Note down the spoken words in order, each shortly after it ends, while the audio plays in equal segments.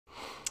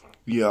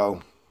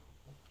Yo,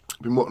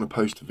 I've been wanting to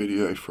post a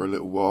video for a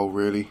little while,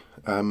 really.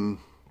 I'm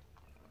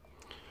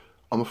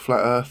a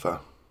flat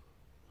earther.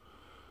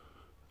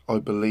 I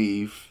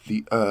believe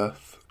the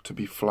earth to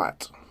be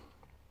flat.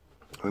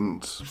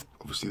 And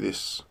obviously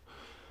this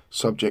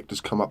subject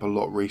has come up a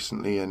lot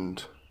recently,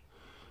 and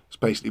it's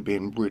basically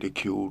being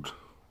ridiculed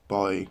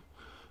by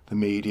the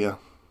media.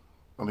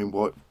 I mean,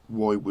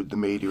 why would the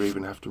media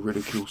even have to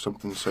ridicule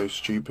something so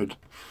stupid?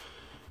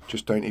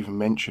 Just don't even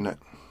mention it.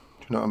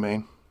 Do you know what I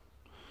mean?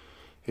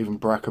 Even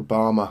Barack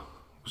Obama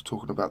was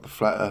talking about the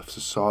Flat Earth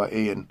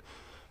Society and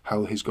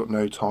how he's got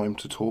no time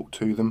to talk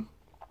to them.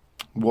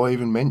 Why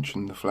even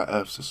mention the Flat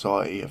Earth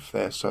Society if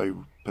they're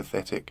so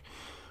pathetic?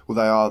 Well,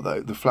 they are,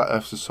 though. The Flat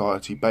Earth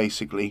Society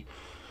basically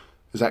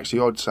is actually,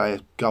 I'd say,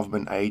 a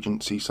government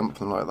agency,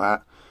 something like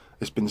that.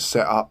 It's been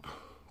set up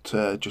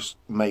to just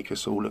make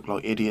us all look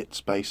like idiots,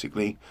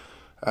 basically.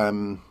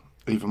 Even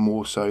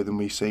more so than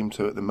we seem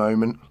to at the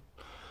moment.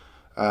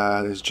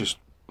 There's just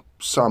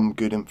some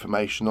good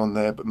information on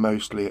there, but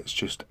mostly it's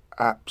just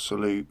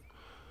absolute,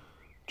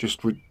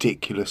 just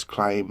ridiculous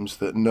claims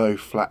that no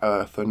flat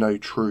earther, no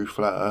true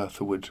flat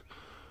earther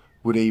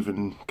would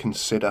even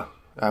consider.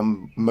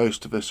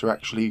 Most of us are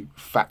actually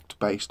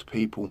fact-based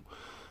people,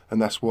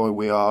 and that's why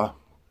we are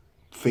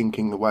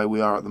thinking the way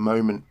we are at the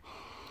moment.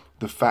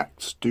 The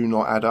facts do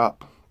not add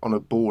up on a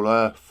ball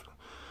earth.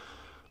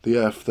 The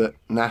earth that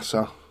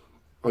NASA,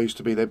 I used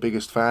to be their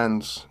biggest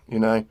fans, you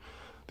know.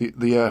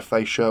 The earth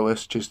they show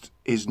us just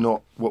is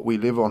not what we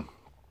live on,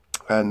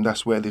 and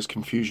that's where this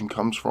confusion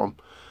comes from.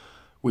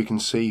 We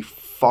can see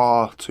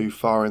far too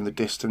far in the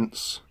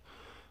distance,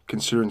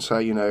 considering,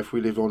 say, you know, if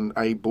we live on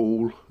a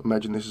ball,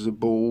 imagine this is a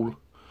ball,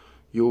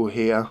 you're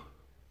here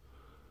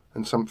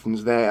and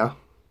something's there,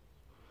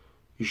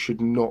 you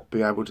should not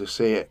be able to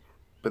see it.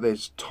 But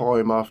there's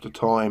time after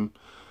time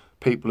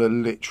people are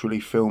literally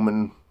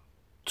filming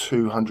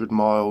 200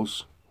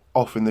 miles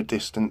off in the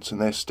distance and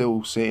they're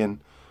still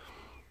seeing,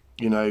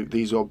 you know,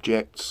 these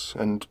objects,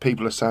 and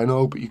people are saying,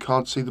 oh, but you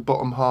can't see the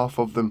bottom half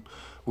of them.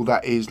 Well,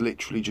 that is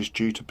literally just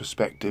due to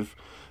perspective,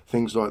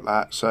 things like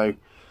that. So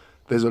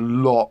there's a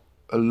lot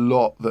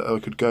that I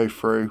could go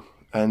through,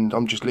 and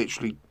I'm just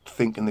literally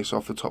thinking this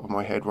off the top of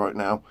my head right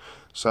now.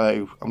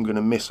 So I'm going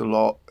to miss a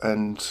lot,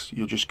 and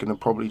you're just going to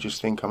probably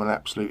just think I'm an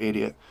absolute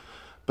idiot.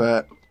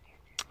 But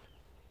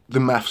the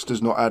maths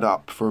does not add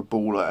up for a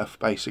ball earth,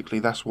 basically.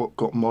 That's what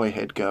got my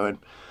head going.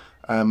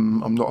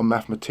 I'm not a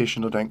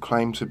mathematician, I don't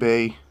claim to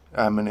be.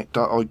 And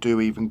I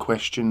do even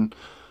question,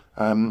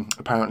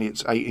 apparently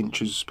it's 8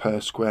 inches per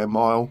square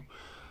mile.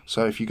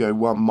 So if you go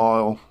 1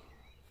 mile,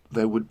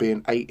 there would be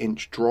an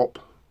 8-inch drop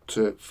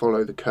to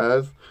follow the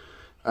curve.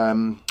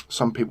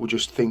 Some people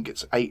just think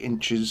it's 8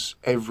 inches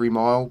every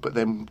mile, but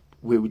then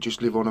we would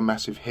just live on a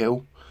massive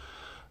hill.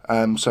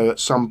 So at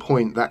some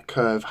point that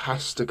curve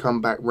has to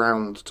come back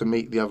round to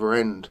meet the other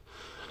end.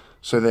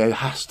 So there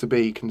has to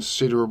be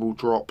considerable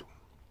drop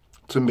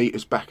to meet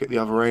us back at the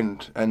other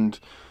end, and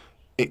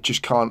it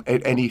just can't,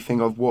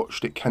 anything I've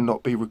watched, it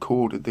cannot be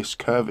recorded, this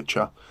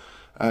curvature.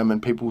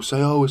 And people will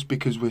say, oh, it's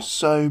because we're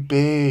so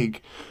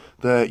big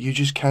that you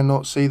just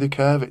cannot see the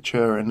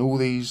curvature, and all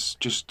these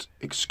just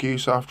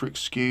excuse after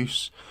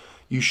excuse.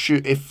 You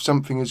should, if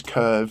something is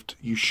curved,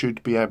 you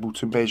should be able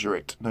to measure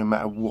it, no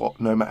matter what,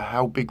 no matter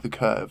how big the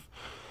curve.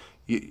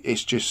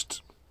 It's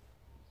just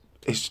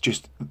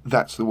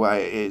that's the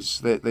way it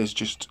is. There's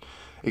just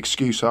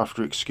excuse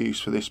after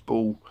excuse for this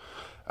ball.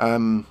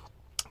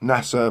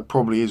 NASA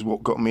probably is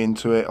what got me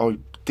into it. I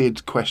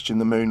did question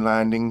the moon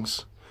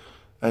landings,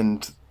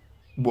 and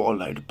what a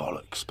load of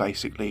bollocks,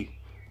 basically.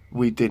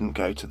 We didn't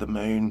go to the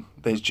moon.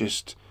 It's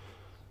just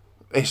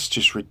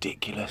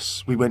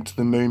ridiculous. We went to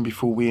the moon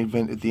before we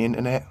invented the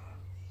internet.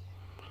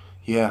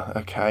 Yeah,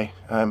 okay.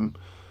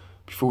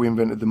 Before we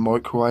invented the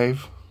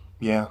microwave.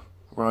 Yeah,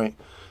 right.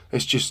 It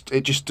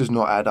just does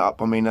not add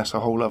up. I mean, that's a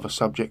whole other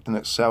subject in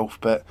itself,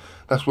 but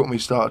that's when we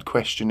started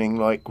questioning,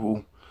 like,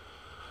 well,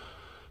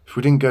 if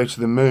we didn't go to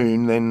the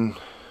moon, then,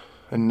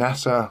 and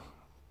NASA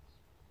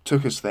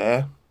took us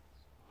there,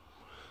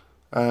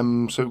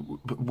 so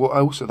what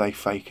else are they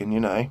faking, you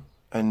know?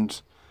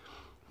 And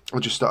I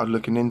just started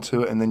looking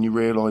into it, and then you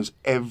realise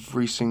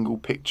every single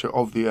picture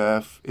of the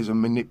Earth is a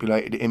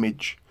manipulated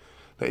image.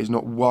 There is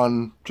not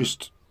one,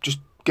 just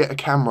get a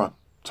camera,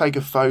 take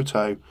a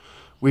photo.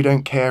 We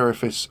don't care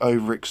if it's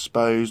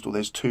overexposed or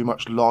there's too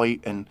much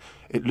light and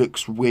it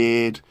looks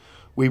weird.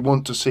 We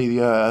want to see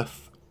the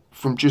Earth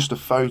from just a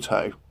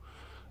photo,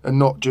 and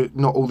not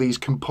all these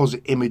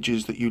composite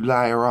images that you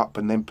layer up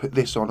and then put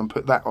this on and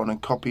put that on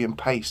and copy and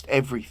paste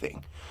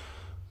everything.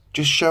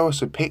 Just show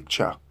us a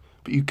picture.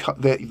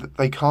 But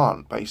they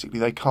can't,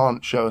 basically. They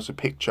can't show us a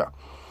picture.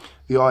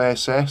 The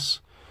ISS,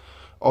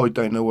 I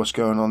don't know what's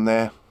going on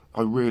there.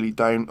 I really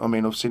don't. I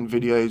mean, I've seen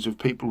videos of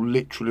people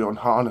literally on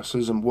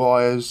harnesses and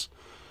wires,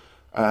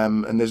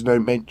 and there's no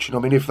mention. I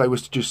mean, if they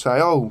was to just say,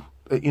 oh,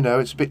 you know,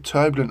 it's a bit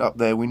turbulent up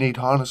there, we need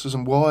harnesses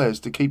and wires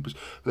to keep us.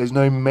 There's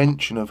no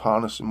mention of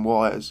harness and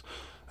wires,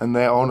 and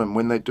they're on them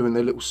when they're doing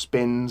their little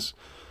spins.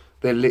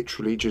 they're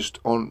literally just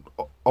on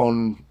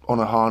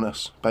a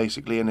harness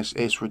basically, and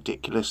it's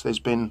ridiculous. There's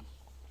been,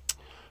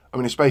 I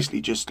mean, it's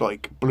basically just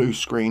like blue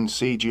screen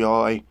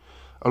CGI,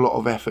 a lot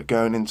of effort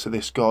going into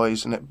this,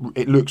 guys, and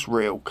it looks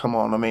real. Come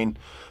on, I mean,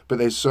 but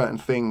there's certain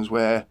things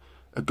where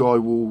a guy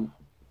will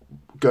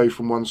go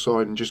from one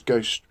side and just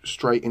go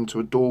straight into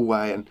a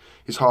doorway, and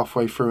he's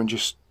halfway through and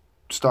just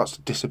starts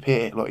to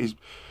disappear. Like, he's,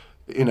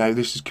 you know,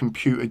 this is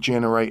computer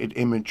generated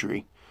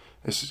imagery.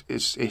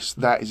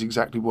 That is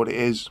exactly what it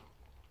is.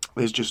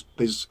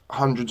 There's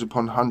hundreds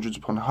upon hundreds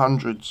upon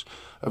hundreds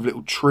of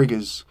little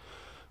triggers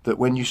that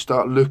when you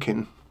start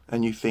looking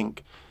and you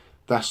think,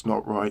 that's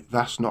not right,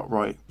 that's not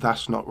right,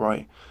 that's not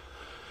right,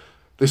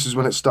 this is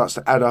when it starts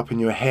to add up in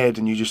your head,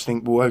 and you just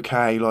think, well,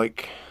 okay,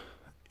 like,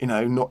 you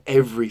know, not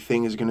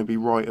everything is going to be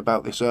right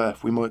about this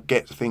earth. We might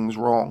get things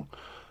wrong.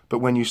 But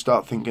when you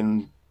start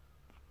thinking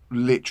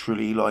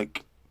literally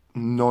like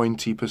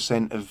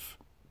 90% of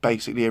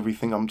basically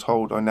everything I'm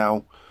told, I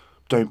now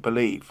don't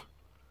believe.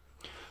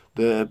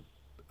 Literally,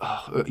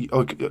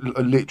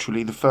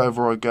 the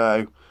further I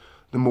go,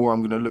 the more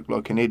I'm going to look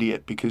like an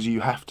idiot, because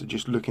you have to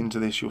just look into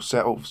this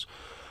yourselves.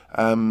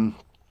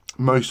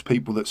 Most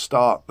people that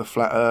start the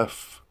flat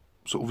earth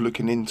sort of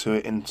looking into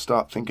it and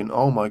start thinking,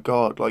 oh my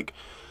God, like,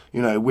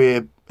 you know,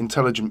 we're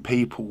intelligent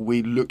people,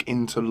 we look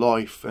into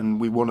life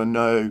and we want to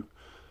know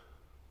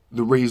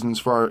the reasons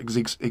for our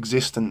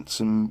existence,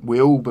 and we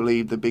all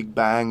believe the Big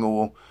Bang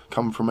or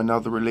come from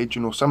another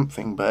religion or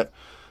something, but,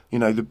 you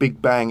know, the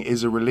Big Bang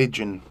is a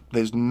religion.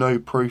 There's no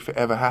proof it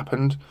ever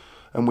happened,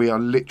 and we are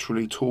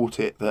literally taught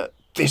it that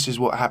this is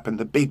what happened,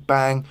 the Big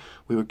Bang,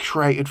 we were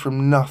created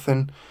from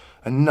nothing,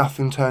 and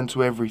nothing turned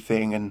to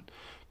everything, and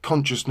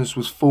consciousness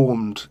was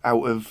formed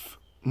out of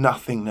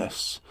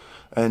nothingness.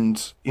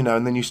 And, you know,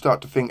 and then you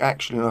start to think,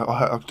 actually,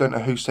 I don't know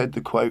who said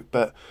the quote,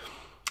 but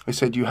they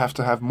said you have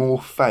to have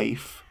more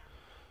faith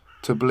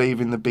to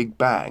believe in the Big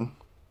Bang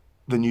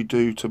than you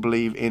do to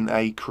believe in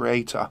a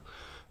creator.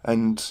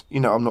 And, you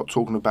know, I'm not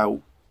talking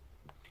about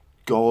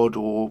God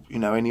or, you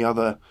know, any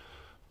other,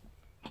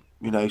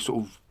 you know,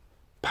 sort of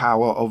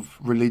power of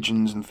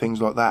religions and things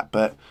like that,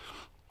 but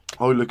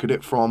I look at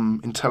it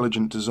from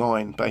intelligent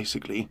design,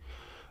 basically.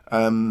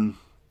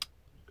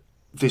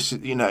 This,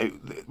 you know,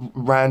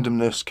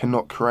 randomness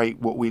cannot create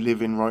what we live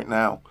in right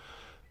now.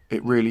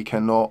 It really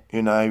cannot,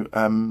 you know.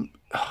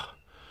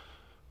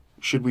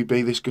 Should we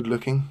be this good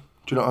looking?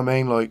 Do you know what I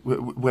mean? Like,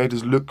 where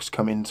does looks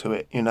come into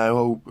it? You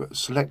know, oh,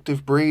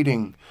 selective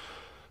breeding.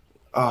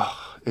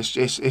 It's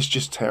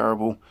just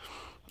terrible.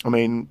 I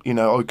mean, you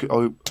know,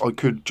 I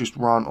could just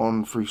rant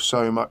on through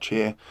so much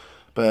here,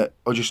 but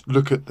I just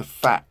look at the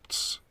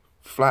facts.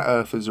 Flat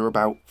earthers are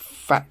about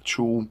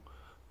factual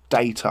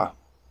data.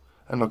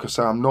 And like I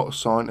say, I'm not a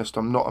scientist,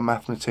 I'm not a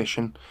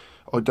mathematician.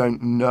 I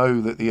don't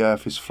know that the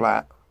earth is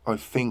flat. I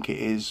think it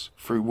is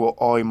through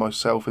what I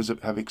myself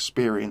have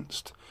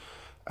experienced.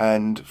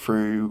 And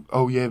through,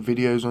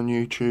 videos on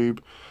YouTube.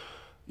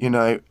 You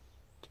know,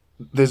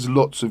 there's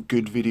lots of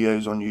good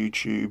videos on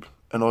YouTube.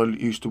 And I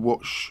used to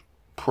watch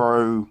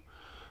pro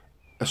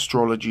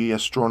astrology,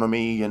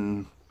 astronomy,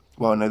 and,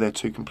 well, no, they're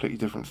two completely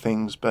different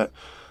things, but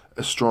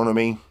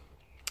astronomy,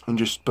 and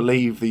just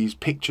believe these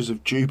pictures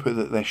of Jupiter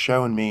that they're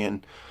showing me.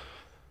 And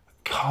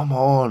come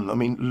on, I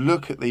mean,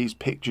 look at these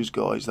pictures,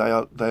 guys. They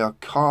are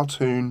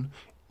cartoon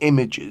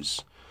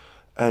images,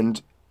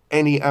 and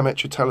any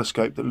amateur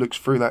telescope that looks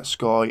through that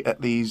sky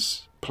at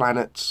these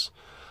planets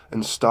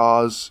and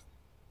stars,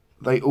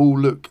 they all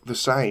look the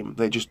same.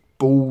 They're just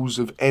balls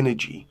of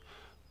energy,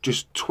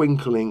 just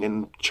twinkling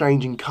and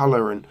changing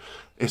colour, and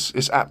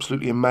it's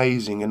absolutely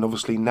amazing. And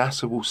obviously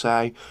NASA will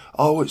say,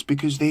 oh, it's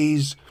because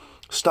these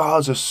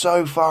stars are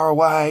so far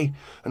away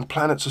and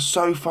planets are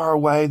so far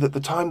away that the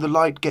time the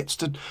light gets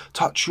to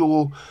touch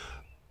your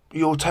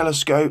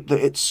telescope,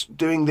 that it's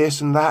doing this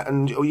and that,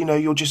 and, you know,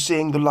 you're just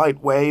seeing the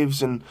light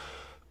waves. And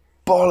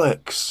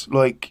bollocks,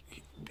 like,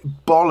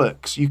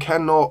 bollocks.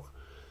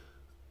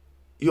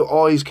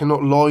 Your eyes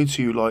cannot lie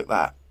to you like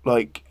that.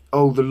 Like,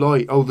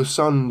 the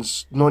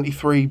sun's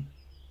 93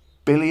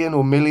 billion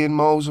or million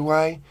miles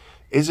away.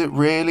 Is it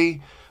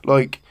really?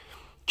 Like,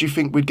 do you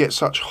think we'd get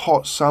such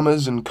hot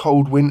summers and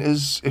cold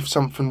winters if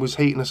something was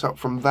heating us up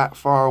from that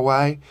far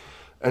away?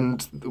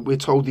 And we're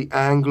told the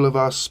angle of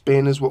our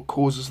spin is what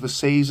causes the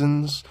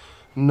seasons?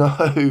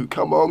 No,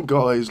 come on,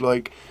 guys.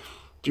 Like,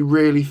 do you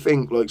really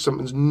think, like,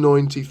 something's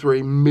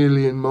 93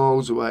 million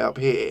miles away up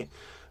here,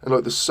 and,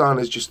 like, the sun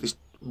is just this,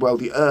 well,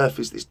 the earth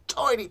is this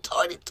tiny,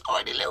 tiny,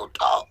 tiny little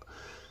dot,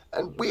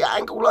 and we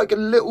angle, like, a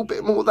little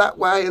bit more that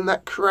way, and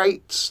that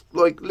creates,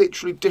 like,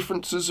 literally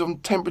differences on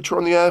temperature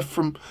on the earth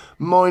from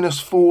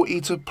 -40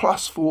 to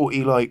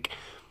 +40, like,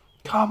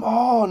 come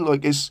on,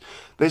 like,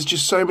 there's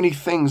just so many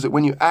things that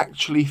when you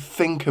actually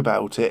think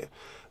about it,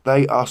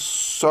 they are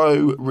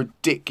so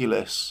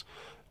ridiculous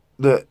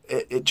that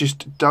it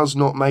just does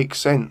not make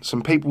sense.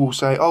 And people will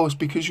say, oh, it's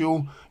because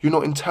you're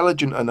not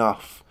intelligent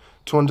enough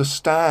to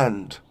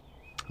understand.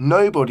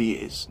 Nobody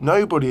is.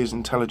 Nobody is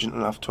intelligent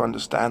enough to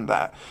understand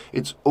that.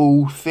 It's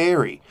all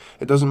theory.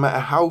 It doesn't matter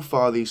how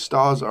far these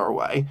stars are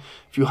away.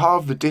 If you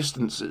halve the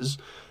distances,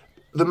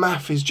 the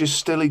math is just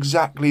still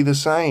exactly the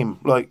same.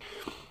 Like,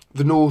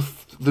 the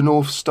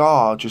North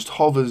Star just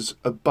hovers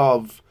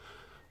above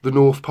the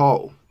North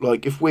Pole.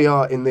 Like, if we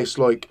are in this,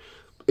 like,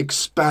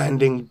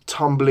 expanding,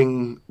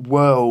 tumbling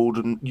world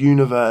and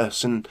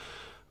universe, and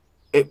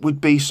it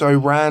would be so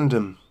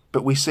random,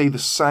 but we see the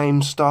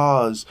same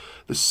stars,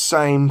 the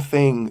same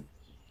thing,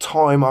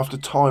 time after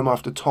time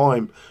after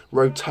time,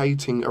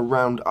 rotating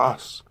around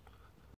us.